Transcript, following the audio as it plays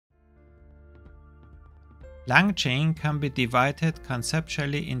LangChain can be divided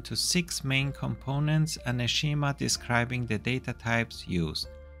conceptually into 6 main components and a schema describing the data types used.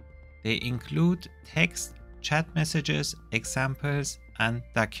 They include text, chat messages, examples, and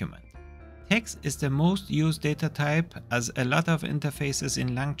document. Text is the most used data type, as a lot of interfaces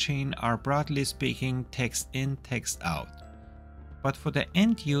in LangChain are broadly speaking text in, text out. But for the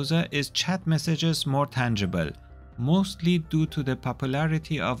end user is chat messages more tangible, mostly due to the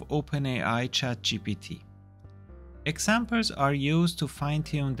popularity of OpenAI ChatGPT. Examples are used to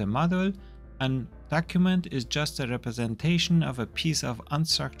fine-tune the model, and document is just a representation of a piece of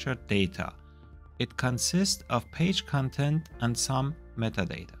unstructured data. It consists of page content and some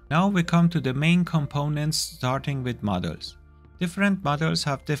metadata. Now we come to the main components, starting with models. Different models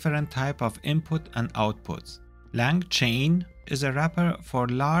have different type of input and outputs. LangChain is a wrapper for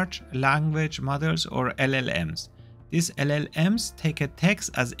large language models, or LLMs. These LLMs take a text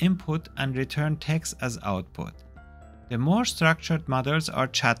as input and return text as output. The more structured models are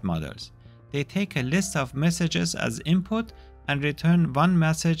chat models. They take a list of messages as input and return one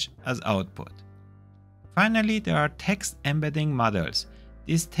message as output. Finally, there are text embedding models.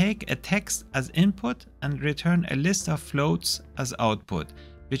 These take a text as input and return a list of floats as output,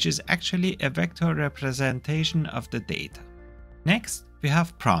 which is actually a vector representation of the data. Next, we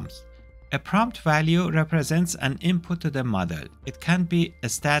have prompts. A prompt value represents an input to the model. It can be a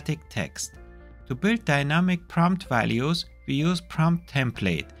static text. To build dynamic prompt values, we use prompt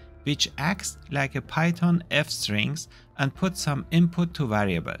template, which acts like a Python f-strings and puts some input to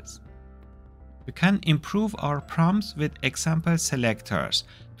variables. We can improve our prompts with example selectors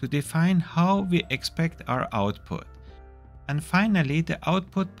to define how we expect our output. And finally, the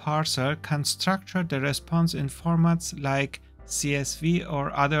output parser can structure the response in formats like CSV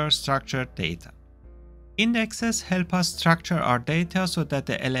or other structured data. Indexes help us structure our data so that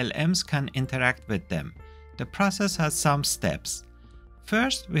the LLMs can interact with them. The process has some steps.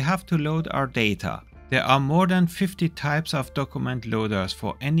 First, we have to load our data. There are more than 50 types of document loaders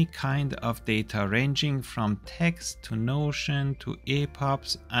for any kind of data, ranging from text to Notion to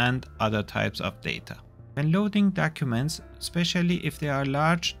EPUBs and other types of data. When loading documents, especially if they are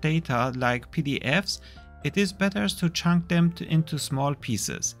large data like PDFs, it is better to chunk them into small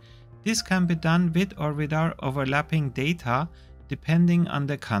pieces. This can be done with or without overlapping data, depending on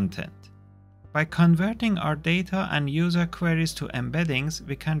the content. By converting our data and user queries to embeddings,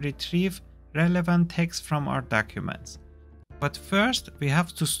 we can retrieve relevant text from our documents. But first, we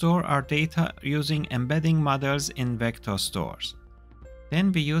have to store our data using embedding models in Vectorstores.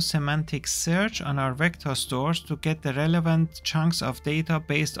 Then we use semantic search on our Vectorstores to get the relevant chunks of data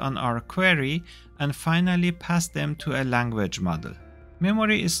based on our query, and finally pass them to a language model.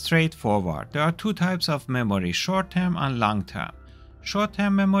 Memory is straightforward. There are two types of memory, short-term and long-term.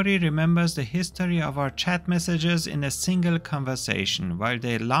 Short-term memory remembers the history of our chat messages in a single conversation, while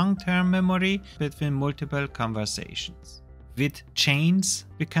the long-term memory between multiple conversations. With chains,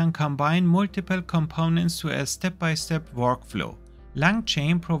 we can combine multiple components to a step-by-step workflow.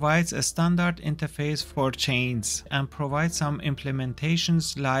 LangChain provides a standard interface for chains and provides some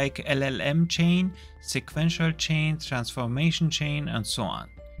implementations like LLMChain, sequential chain, transformation chain, and so on.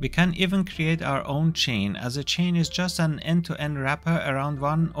 We can even create our own chain, as a chain is just an end-to-end wrapper around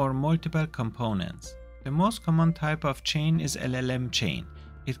one or multiple components. The most common type of chain is LLMChain.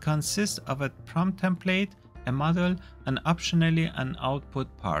 It consists of a prompt template, a model, and optionally an output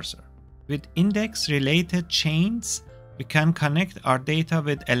parser. With index-related chains, we can connect our data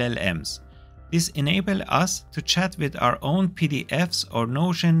with LLMs. This enables us to chat with our own PDFs or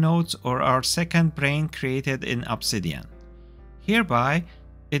Notion notes or our second brain created in Obsidian. Hereby,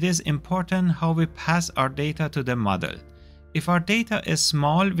 it is important how we pass our data to the model. If our data is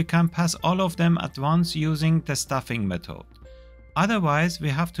small, we can pass all of them at once using the stuffing method. Otherwise, we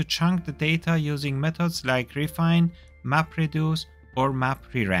have to chunk the data using methods like refine, MapReduce, or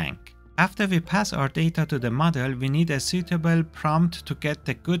MapRerank. After we pass our data to the model, we need a suitable prompt to get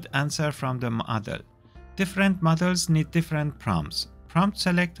the good answer from the model. Different models need different prompts. Prompt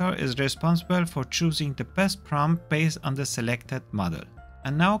Selector is responsible for choosing the best prompt based on the selected model.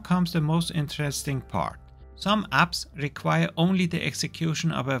 And now comes the most interesting part. Some apps require only the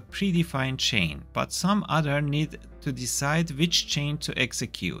execution of a predefined chain, but some other need to decide which chain to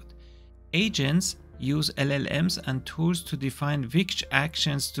execute. Agents use LLMs and tools to define which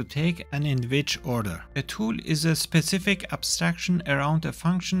actions to take and in which order. A tool is a specific abstraction around a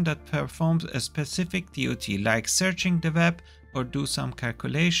function that performs a specific duty, like searching the web or do some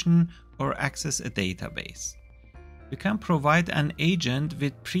calculation or access a database. We can provide an agent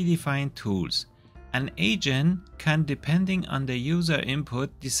with predefined tools. An agent can, depending on the user input,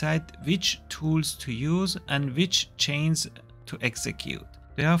 decide which tools to use and which chains to execute.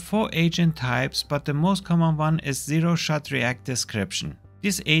 There are 4 agent types, but the most common one is zero-shot React description.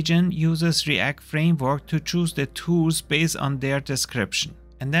 This agent uses React framework to choose the tools based on their description.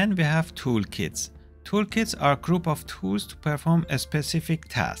 And then we have toolkits. Toolkits are a group of tools to perform a specific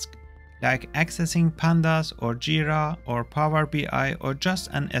task, like accessing Pandas or Jira or Power BI or just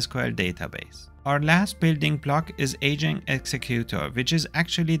an SQL database. Our last building block is Agent Executor, which is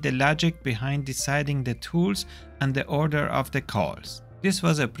actually the logic behind deciding the tools and the order of the calls. This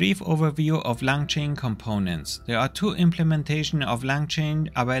was a brief overview of LangChain components. There are 2 implementations of LangChain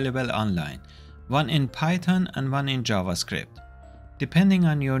available online, one in Python and one in JavaScript. Depending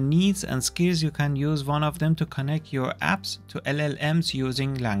on your needs and skills, you can use one of them to connect your apps to LLMs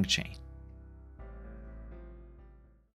using LangChain.